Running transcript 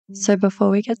So before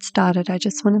we get started, I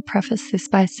just want to preface this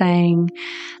by saying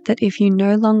that if you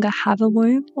no longer have a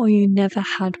womb or you never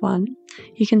had one,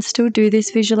 you can still do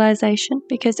this visualization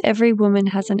because every woman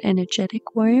has an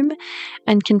energetic womb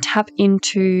and can tap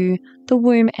into the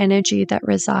womb energy that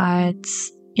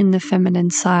resides in the feminine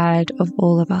side of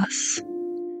all of us.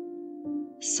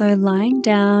 So lying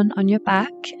down on your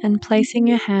back and placing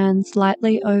your hands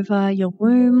lightly over your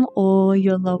womb or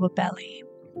your lower belly.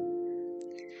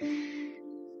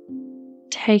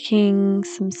 Taking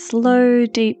some slow,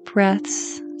 deep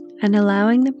breaths and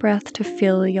allowing the breath to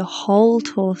fill your whole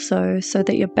torso so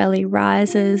that your belly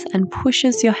rises and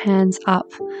pushes your hands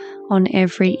up on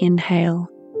every inhale.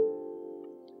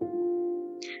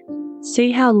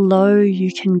 See how low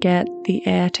you can get the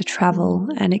air to travel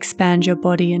and expand your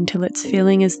body until it's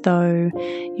feeling as though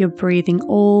you're breathing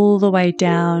all the way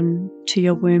down to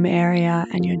your womb area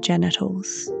and your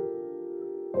genitals.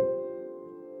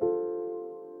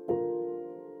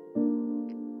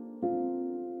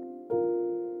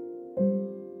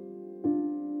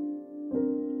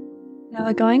 Now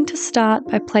we're going to start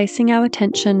by placing our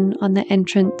attention on the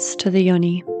entrance to the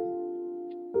yoni.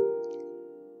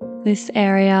 This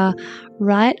area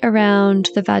right around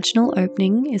the vaginal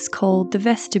opening is called the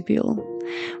vestibule,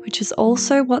 which is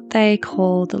also what they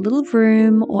call the little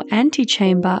room or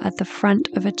antechamber at the front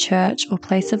of a church or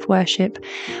place of worship,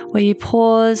 where you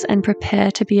pause and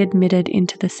prepare to be admitted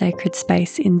into the sacred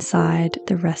space inside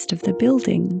the rest of the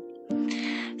building.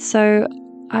 So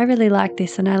I really like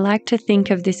this, and I like to think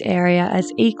of this area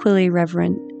as equally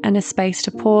reverent and a space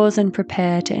to pause and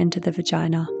prepare to enter the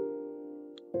vagina.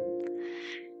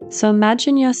 So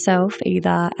imagine yourself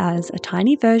either as a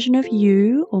tiny version of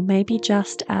you, or maybe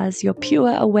just as your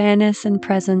pure awareness and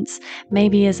presence,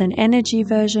 maybe as an energy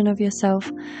version of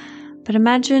yourself. But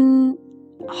imagine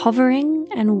hovering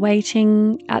and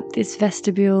waiting at this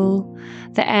vestibule,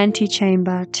 the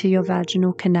antechamber to your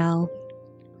vaginal canal.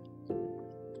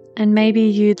 And maybe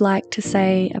you'd like to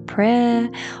say a prayer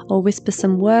or whisper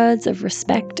some words of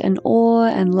respect and awe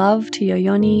and love to your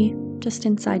yoni just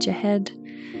inside your head.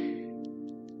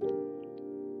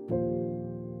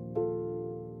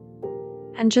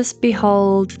 And just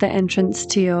behold the entrance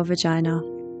to your vagina.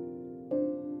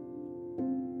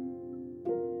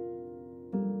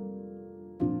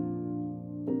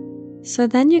 So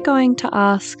then you're going to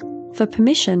ask for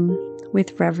permission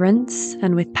with reverence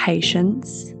and with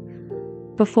patience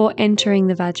before entering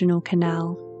the vaginal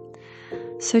canal.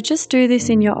 So just do this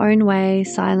in your own way,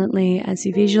 silently, as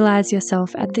you visualize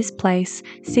yourself at this place,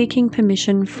 seeking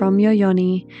permission from your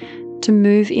yoni to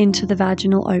move into the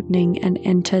vaginal opening and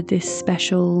enter this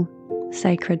special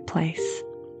sacred place.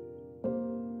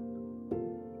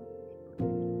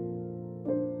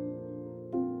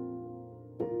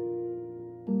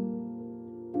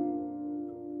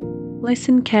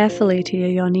 Listen carefully to your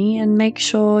yoni and make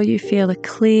sure you feel a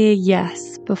clear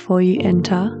yes before you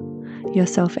enter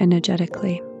yourself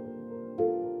energetically.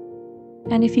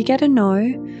 And if you get a no,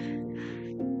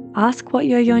 ask what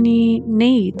your yoni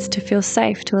needs to feel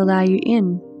safe to allow you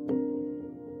in.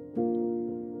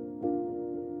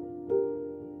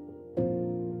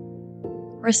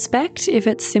 Respect if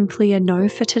it's simply a no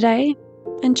for today,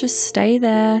 and just stay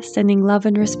there, sending love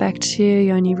and respect to your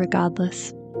yoni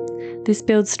regardless. This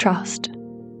builds trust,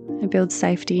 it builds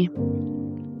safety.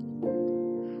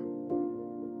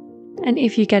 And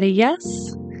if you get a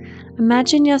yes,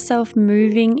 imagine yourself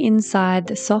moving inside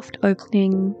the soft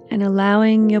opening and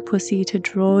allowing your pussy to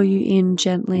draw you in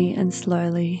gently and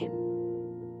slowly.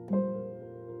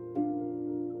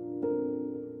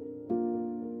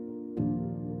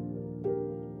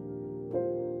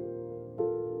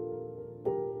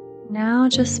 Now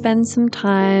just spend some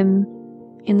time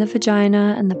in the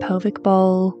vagina and the pelvic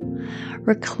bowl.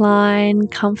 Recline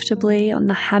comfortably on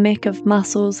the hammock of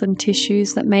muscles and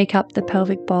tissues that make up the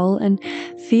pelvic bowl, and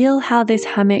feel how this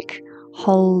hammock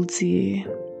holds you.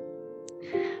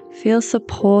 Feel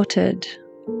supported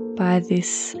by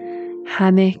this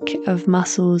hammock of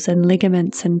muscles and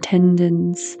ligaments and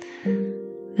tendons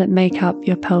that make up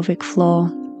your pelvic floor.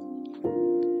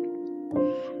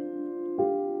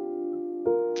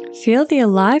 Feel the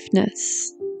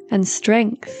aliveness and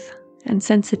strength and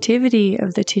sensitivity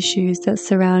of the tissues that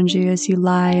surround you as you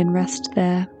lie and rest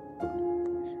there.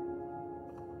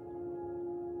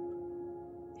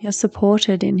 You're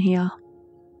supported in here.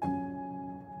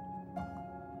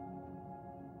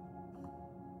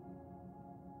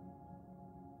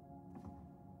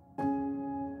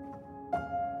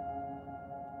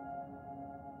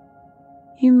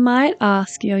 You might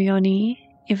ask your yoni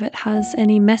if it has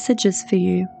any messages for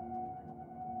you,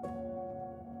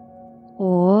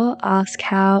 or ask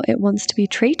how it wants to be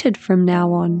treated from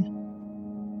now on.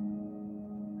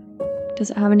 Does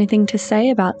it have anything to say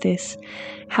about this?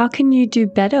 How can you do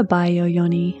better by your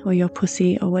yoni or your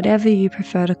pussy or whatever you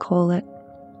prefer to call it?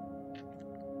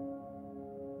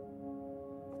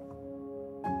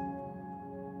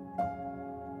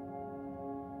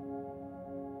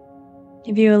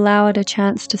 If you allow it a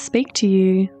chance to speak to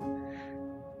you,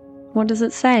 what does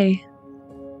it say?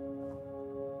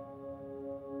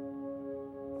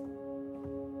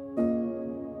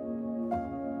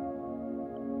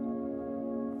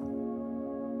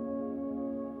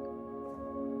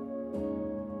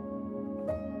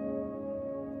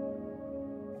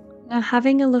 Now,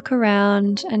 having a look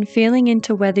around and feeling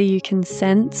into whether you can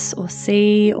sense or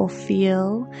see or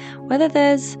feel whether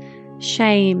there's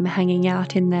shame hanging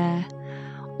out in there,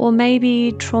 or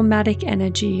maybe traumatic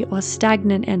energy or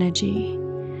stagnant energy,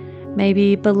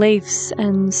 maybe beliefs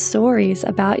and stories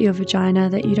about your vagina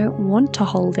that you don't want to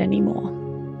hold anymore.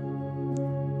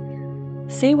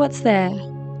 See what's there.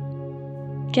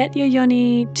 Get your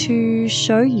yoni to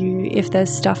show you if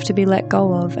there's stuff to be let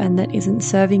go of and that isn't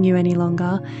serving you any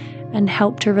longer, and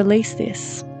help to release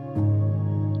this.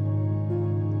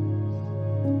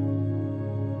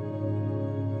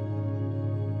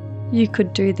 You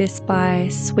could do this by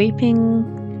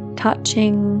sweeping,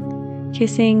 touching,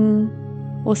 kissing,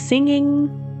 or singing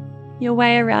your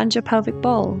way around your pelvic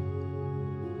bowl.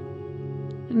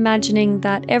 Imagining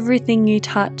that everything you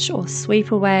touch or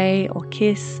sweep away or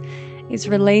kiss is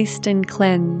released and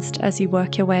cleansed as you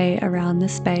work your way around the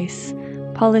space,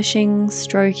 polishing,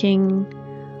 stroking,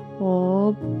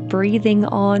 or breathing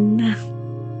on.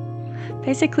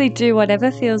 Basically do whatever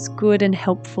feels good and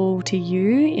helpful to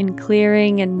you in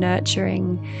clearing and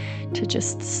nurturing to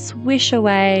just swish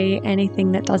away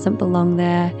anything that doesn't belong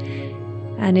there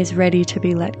and is ready to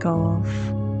be let go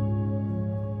of.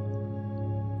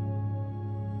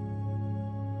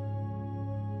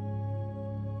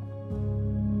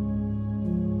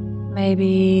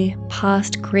 Maybe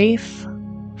past grief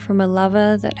from a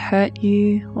lover that hurt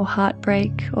you, or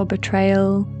heartbreak or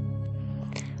betrayal.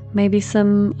 Maybe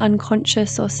some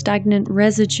unconscious or stagnant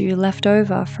residue left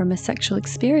over from a sexual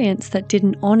experience that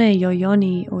didn't honor your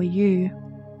yoni or you.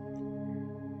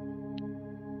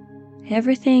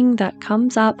 Everything that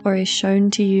comes up or is shown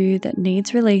to you that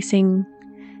needs releasing,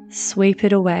 sweep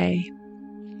it away.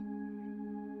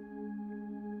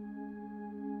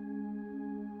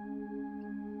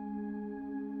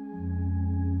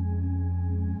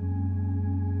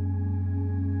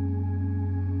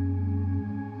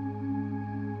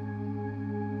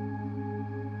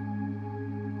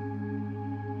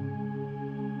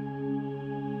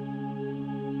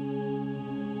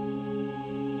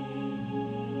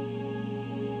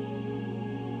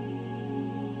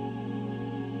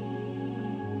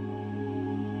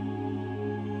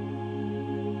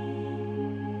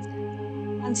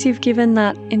 Once you've given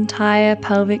that entire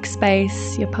pelvic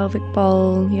space, your pelvic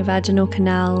bowl, your vaginal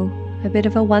canal, a bit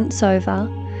of a once-over,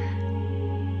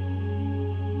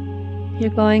 you're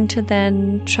going to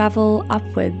then travel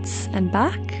upwards and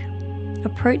back,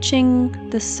 approaching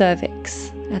the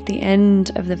cervix at the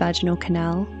end of the vaginal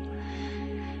canal,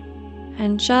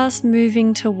 and just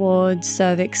moving towards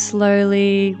cervix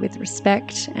slowly with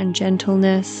respect and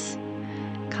gentleness,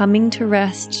 coming to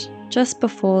rest just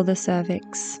before the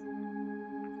cervix.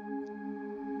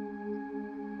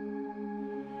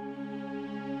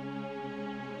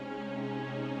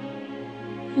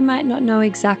 You might not know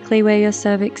exactly where your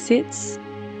cervix sits,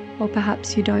 or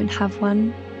perhaps you don't have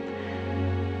one,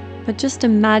 but just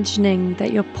imagining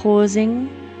that you're pausing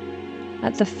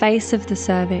at the face of the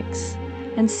cervix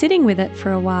and sitting with it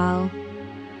for a while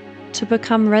to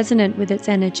become resonant with its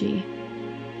energy.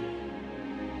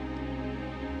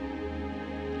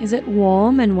 Is it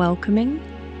warm and welcoming?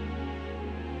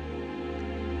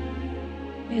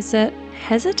 Is it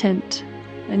hesitant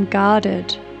and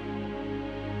guarded?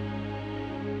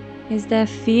 Is there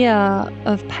fear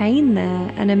of pain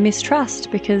there and a mistrust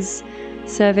because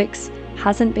cervix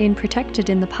hasn't been protected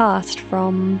in the past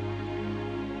from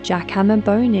jackhammer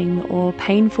boning or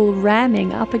painful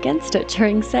ramming up against it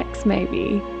during sex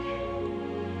maybe?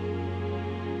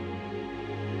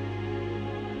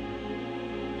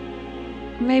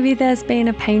 Maybe there's been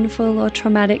a painful or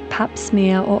traumatic pap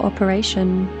smear or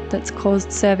operation that's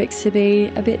caused cervix to be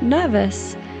a bit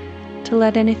nervous to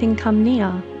let anything come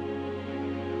near.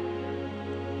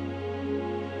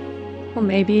 Or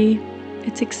maybe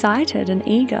it's excited and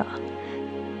eager,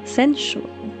 sensual.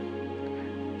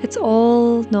 It's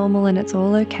all normal and it's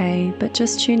all okay, but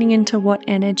just tuning into what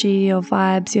energy or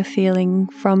vibes you're feeling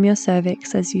from your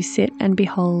cervix as you sit and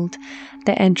behold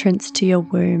the entrance to your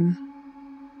womb.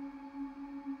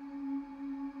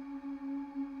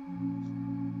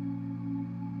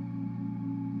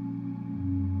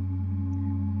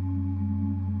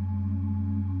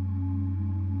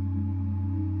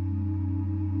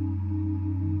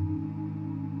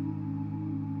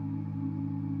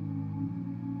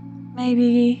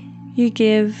 Maybe you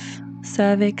give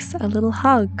cervix a little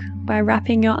hug by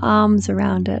wrapping your arms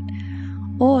around it,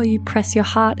 or you press your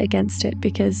heart against it,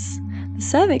 because the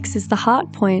cervix is the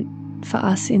heart point for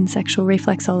us in sexual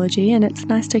reflexology, and it's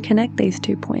nice to connect these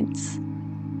 2 points.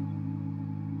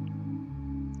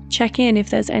 Check in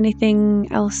if there's anything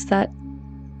else that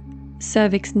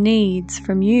cervix needs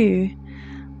from you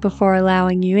before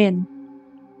allowing you in.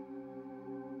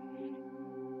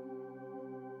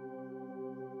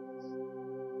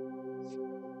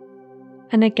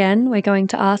 And again, we're going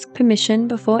to ask permission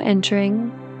before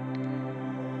entering,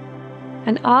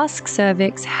 and ask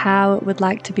cervix how it would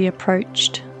like to be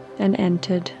approached and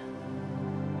entered.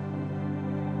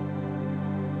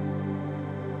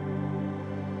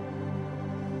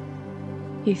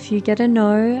 If you get a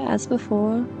no, as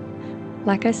before,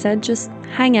 like I said, just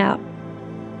hang out.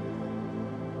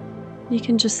 You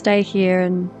can just stay here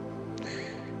and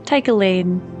take a lead.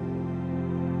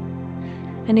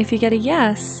 And if you get a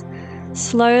yes,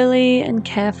 slowly and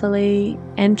carefully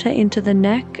enter into the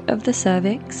neck of the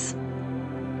cervix.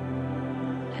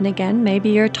 And again, maybe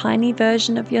you're a tiny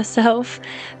version of yourself,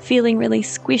 feeling really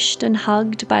squished and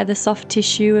hugged by the soft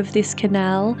tissue of this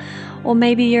canal, or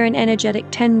maybe you're an energetic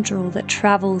tendril that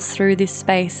travels through this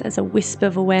space as a wisp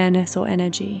of awareness or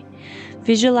energy.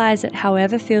 Visualize it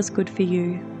however feels good for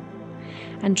you,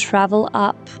 and travel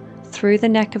up through the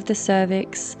neck of the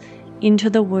cervix into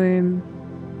the womb,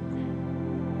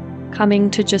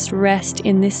 coming to just rest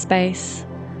in this space,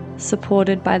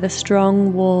 supported by the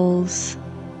strong walls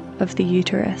of the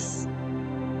uterus.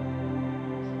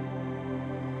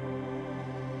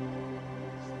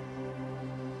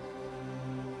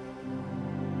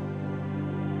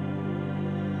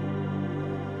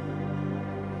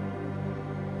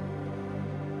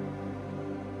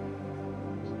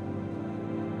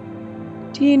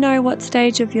 Do you know what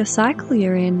stage of your cycle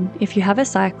you're in, if you have a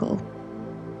cycle?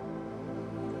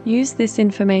 Use this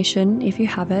information, if you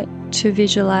have it, to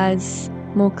visualize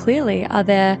more clearly. Are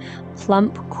there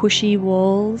plump, cushy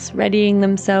walls readying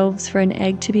themselves for an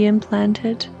egg to be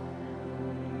implanted?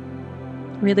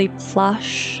 Really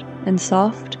plush and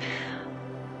soft.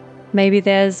 Maybe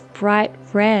there's bright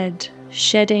red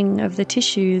shedding of the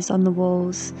tissues on the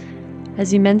walls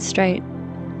as you menstruate,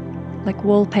 like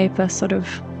wallpaper sort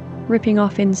of ripping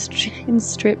off in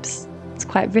strips. It's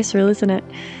quite visceral, isn't it?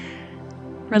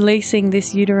 Releasing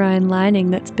this uterine lining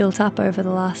that's built up over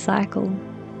the last cycle.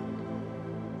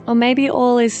 Or maybe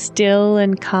all is still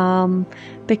and calm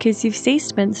because you've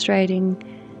ceased menstruating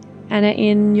and are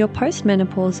in your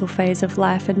postmenopausal phase of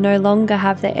life and no longer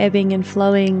have the ebbing and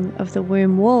flowing of the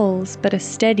womb walls, but a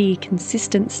steady,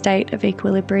 consistent state of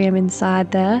equilibrium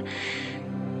inside there,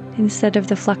 instead of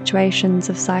the fluctuations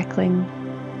of cycling.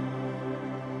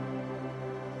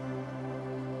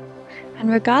 And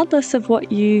regardless of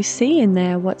what you see in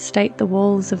there, what state the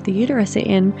walls of the uterus are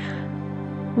in,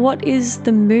 what is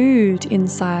the mood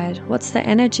inside? What's the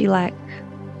energy like?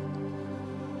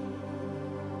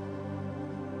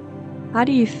 How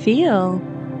do you feel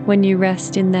when you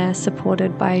rest in there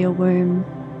supported by your womb?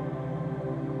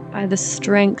 By the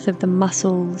strength of the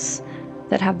muscles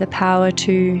that have the power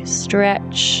to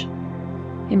stretch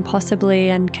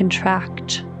impossibly and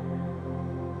contract.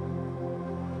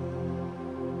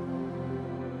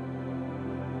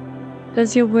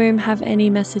 Does your womb have any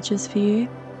messages for you?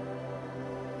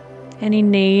 Any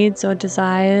needs or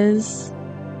desires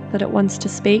that it wants to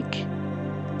speak?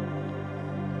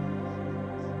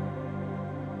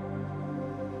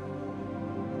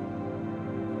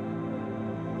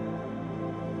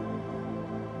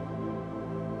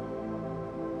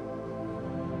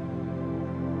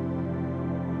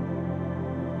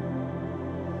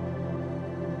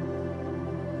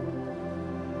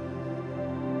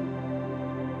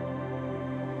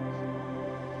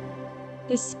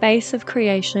 This space of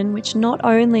creation, which not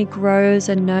only grows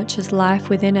and nurtures life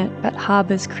within it, but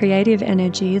harbours creative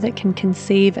energy that can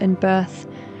conceive and birth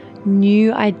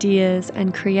new ideas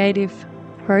and creative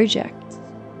projects.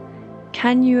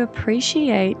 Can you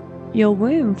appreciate your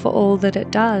womb for all that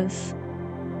it does?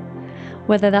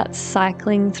 Whether that's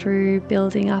cycling through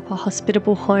building up a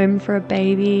hospitable home for a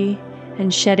baby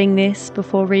and shedding this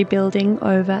before rebuilding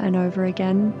over and over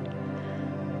again.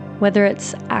 Whether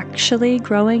it's actually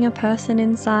growing a person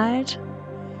inside,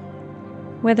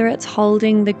 whether it's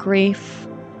holding the grief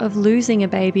of losing a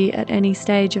baby at any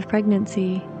stage of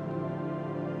pregnancy,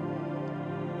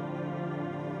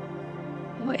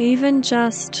 or even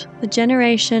just the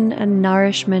generation and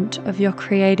nourishment of your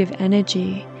creative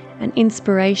energy and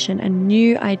inspiration and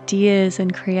new ideas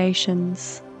and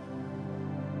creations.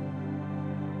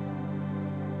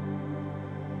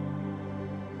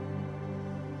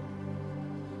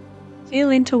 Feel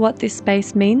into what this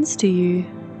space means to you.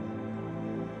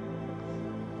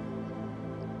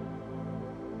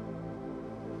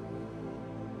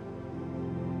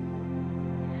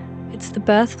 It's the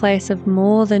birthplace of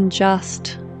more than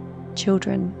just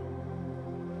children.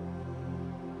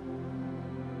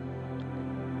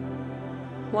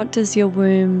 What does your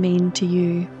womb mean to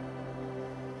you?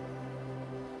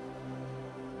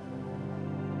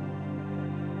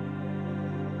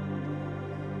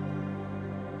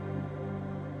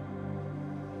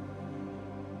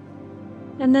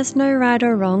 And there's no right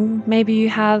or wrong. Maybe you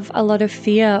have a lot of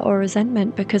fear or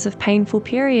resentment because of painful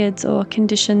periods or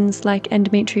conditions like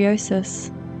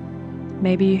endometriosis.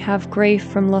 Maybe you have grief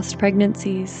from lost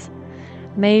pregnancies.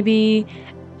 Maybe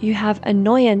you have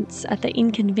annoyance at the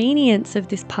inconvenience of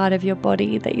this part of your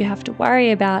body that you have to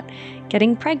worry about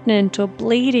getting pregnant or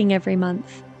bleeding every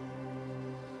month.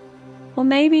 Or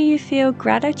maybe you feel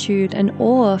gratitude and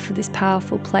awe for this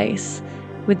powerful place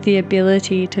with the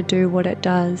ability to do what it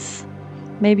does.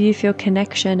 Maybe you feel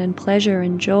connection and pleasure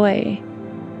and joy.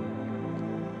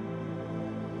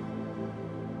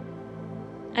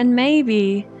 And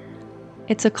maybe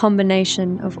it's a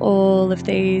combination of all of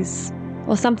these,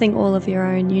 or something all of your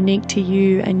own, unique to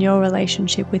you and your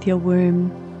relationship with your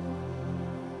womb.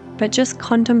 But just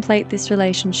contemplate this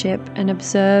relationship and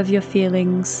observe your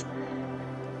feelings.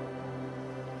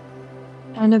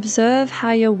 And observe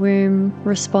how your womb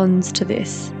responds to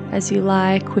this as you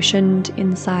lie cushioned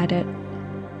inside it.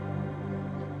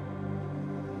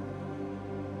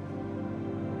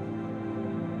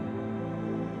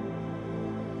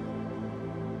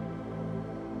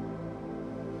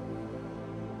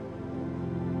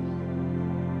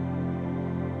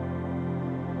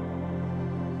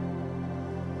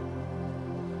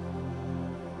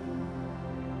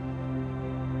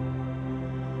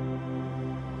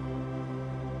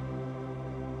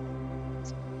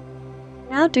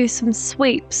 Now do some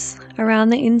sweeps around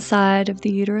the inside of the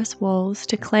uterus walls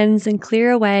to cleanse and clear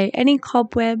away any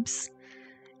cobwebs,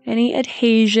 any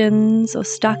adhesions or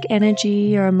stuck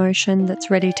energy or emotion that's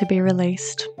ready to be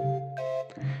released.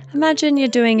 Imagine you're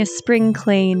doing a spring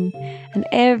clean and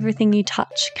everything you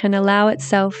touch can allow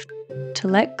itself to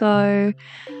let go,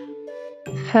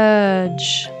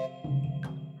 purge,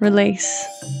 release.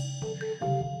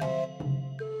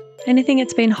 Anything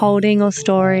it's been holding or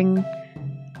storing.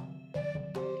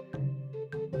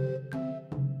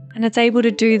 And it's able to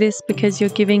do this because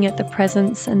you're giving it the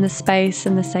presence and the space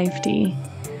and the safety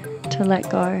to let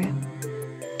go.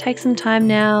 Take some time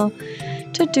now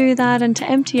to do that and to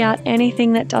empty out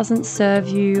anything that doesn't serve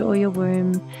you or your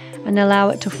womb and allow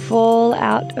it to fall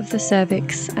out of the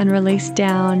cervix and release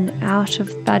down out of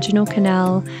the vaginal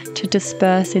canal to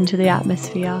disperse into the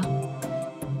atmosphere.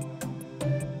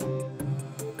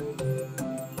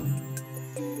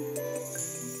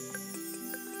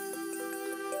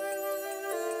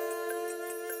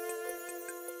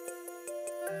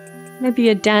 Maybe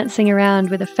you're dancing around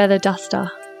with a feather duster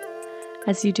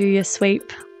as you do your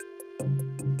sweep.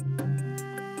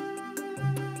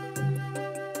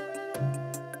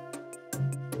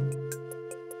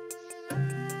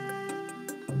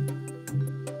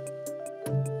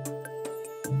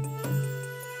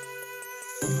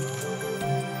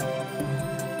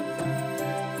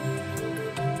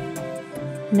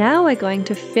 Now we're going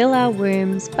to fill our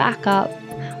wombs back up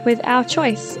with our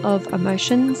choice of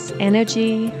emotions,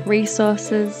 energy,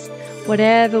 resources,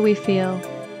 whatever we feel.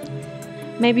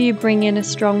 Maybe you bring in a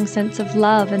strong sense of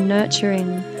love and nurturing,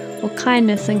 or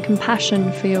kindness and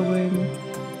compassion for your womb,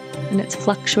 and its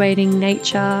fluctuating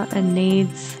nature and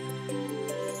needs.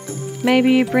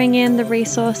 Maybe you bring in the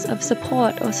resource of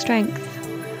support or strength.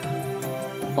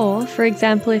 Or, for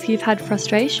example, if you've had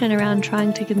frustration around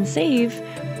trying to conceive,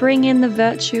 bring in the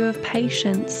virtue of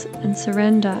patience and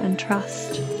surrender and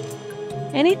trust.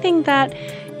 Anything that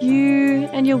you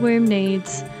and your womb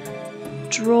needs,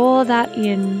 draw that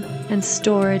in and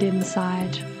store it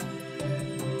inside.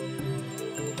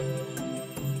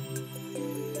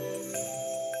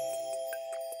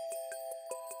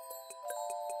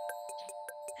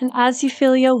 And as you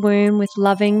fill your womb with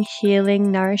loving,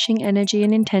 healing, nourishing energy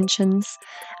and intentions,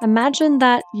 imagine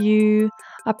that you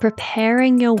are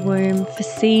preparing your womb for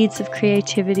seeds of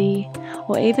creativity,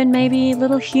 or even maybe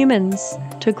little humans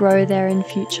to grow there in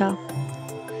future.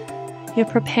 You're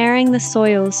preparing the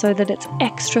soil so that it's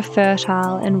extra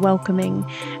fertile and welcoming,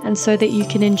 and so that you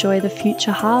can enjoy the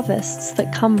future harvests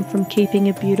that come from keeping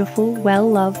a beautiful,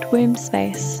 well-loved womb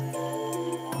space.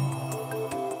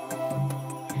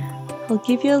 I'll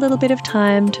give you a little bit of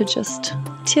time to just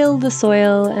till the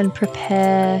soil and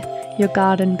prepare your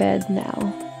garden bed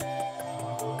now.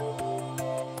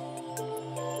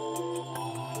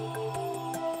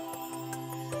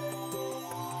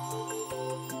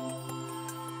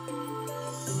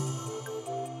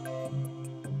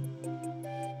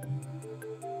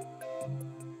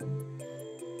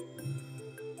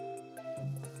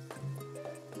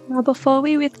 Now, before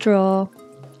we withdraw,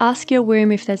 ask your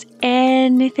womb if there's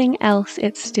anything else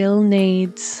it still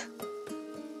needs,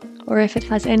 or if it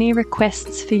has any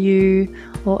requests for you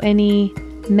or any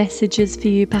messages for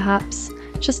you perhaps.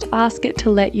 Just ask it to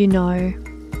let you know.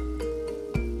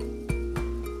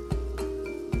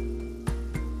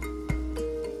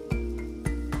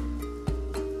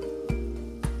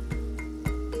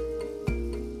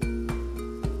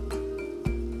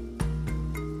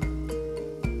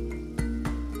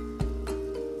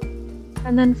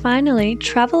 And then finally,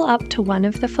 travel up to one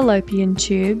of the fallopian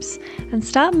tubes and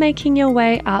start making your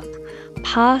way up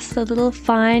past the little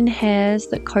fine hairs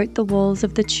that coat the walls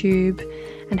of the tube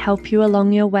and help you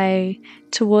along your way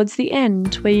towards the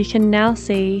end, where you can now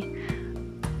see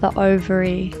the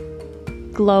ovary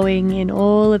glowing in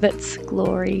all of its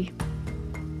glory.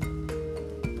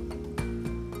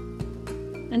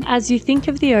 And as you think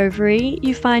of the ovary,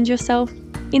 you find yourself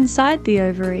inside the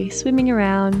ovary, swimming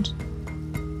around,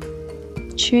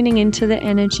 tuning into the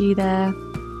energy there.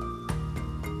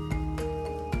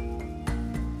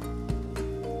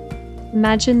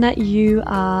 Imagine that you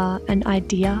are an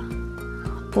idea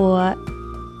or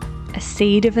a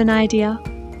seed of an idea.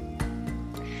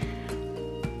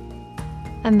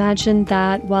 Imagine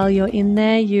that while you're in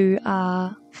there, you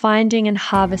are finding and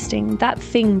harvesting that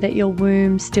thing that your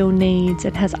womb still needs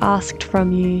and has asked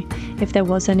from you, if there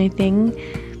was anything.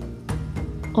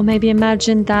 Or maybe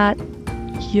imagine that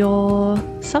you're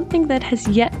something that has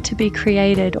yet to be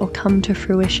created or come to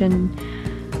fruition,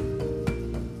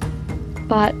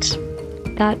 but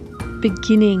that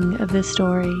beginning of the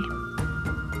story.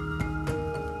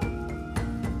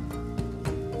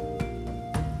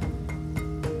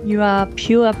 You are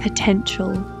pure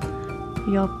potential,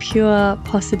 you're pure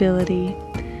possibility,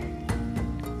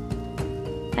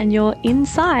 and you're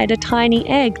inside a tiny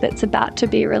egg that's about to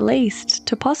be released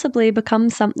to possibly become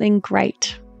something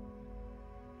great.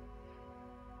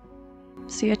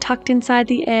 So you're tucked inside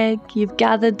the egg, you've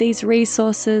gathered these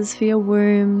resources for your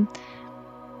womb,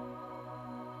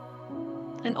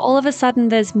 and all of a sudden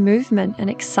there's movement and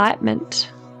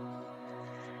excitement.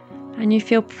 And you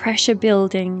feel pressure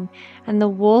building and the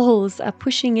walls are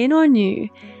pushing in on you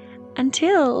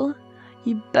until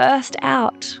you burst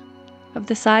out of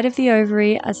the side of the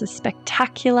ovary as a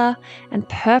spectacular and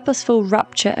purposeful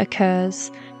rupture occurs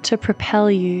to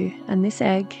propel you and this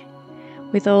egg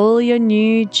with all your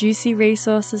new juicy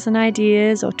resources and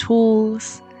ideas or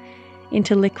tools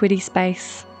into liquidy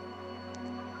space,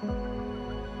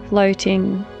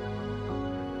 floating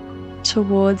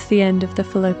towards the end of the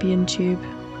fallopian tube.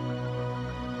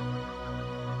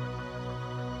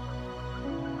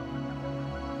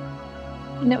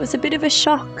 And it was a bit of a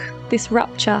shock, this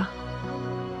rupture,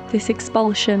 this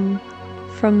expulsion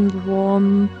from the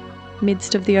warm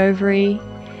midst of the ovary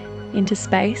into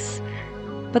space.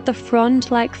 But the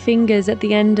frond-like fingers at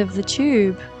the end of the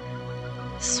tube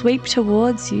sweep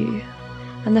towards you,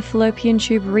 and the fallopian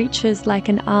tube reaches like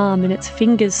an arm, and its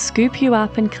fingers scoop you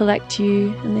up and collect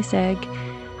you and this egg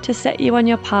to set you on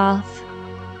your path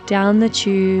down the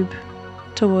tube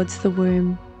towards the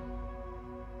womb.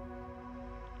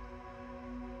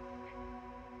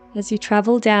 As you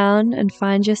travel down and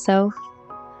find yourself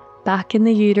back in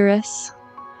the uterus,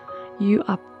 you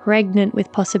are pregnant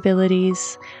with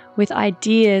possibilities, with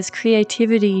ideas,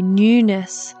 creativity,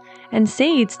 newness, and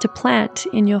seeds to plant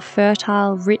in your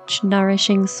fertile, rich,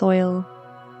 nourishing soil.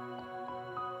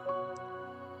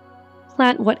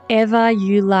 Plant whatever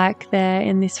you like there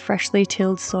in this freshly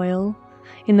tilled soil,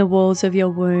 in the walls of your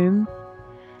womb,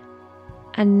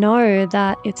 and know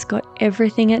that it's got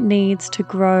everything it needs to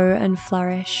grow and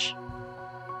flourish.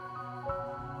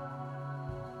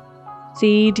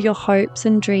 Seed your hopes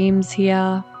and dreams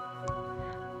here.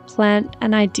 Plant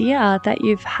an idea that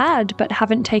you've had but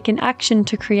haven't taken action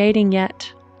to creating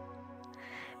yet.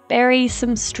 Bury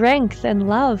some strength and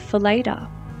love for later.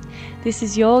 This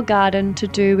is your garden to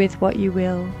do with what you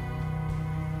will.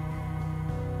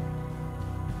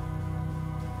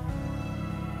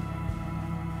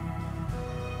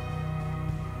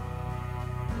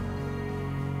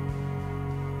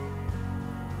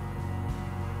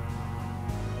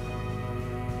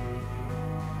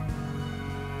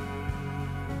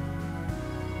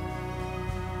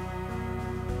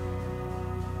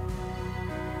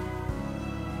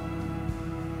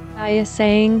 Now you're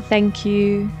saying thank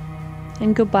you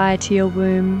and goodbye to your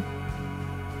womb.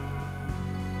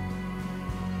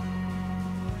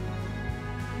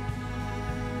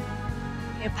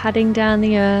 You're patting down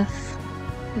the earth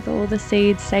with all the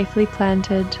seeds safely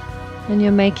planted, and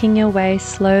you're making your way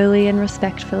slowly and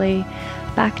respectfully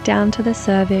back down to the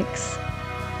cervix.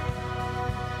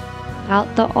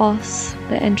 out the os,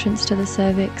 the entrance to the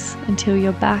cervix, until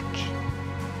you're back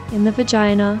in the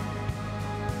vagina.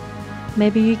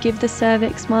 Maybe you give the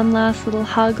cervix one last little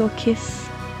hug or kiss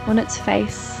on its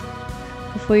face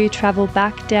before you travel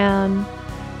back down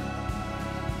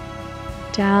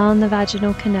the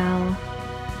vaginal canal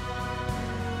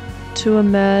to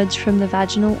emerge from the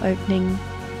vaginal opening.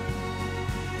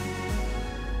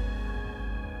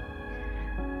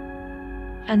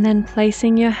 And then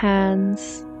placing your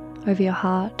hands over your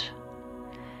heart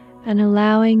and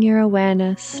allowing your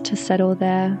awareness to settle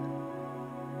there,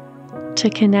 to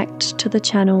connect to the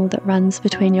channel that runs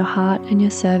between your heart and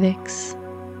your cervix.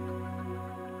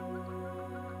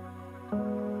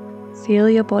 Feel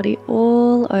your body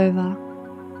all over,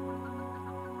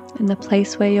 in the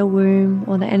place where your womb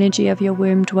or the energy of your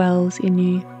womb dwells in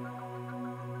you.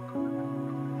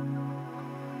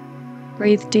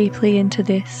 Breathe deeply into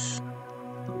this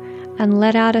and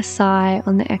let out a sigh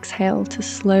on the exhale to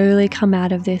slowly come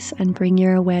out of this and bring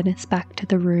your awareness back to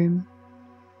the room.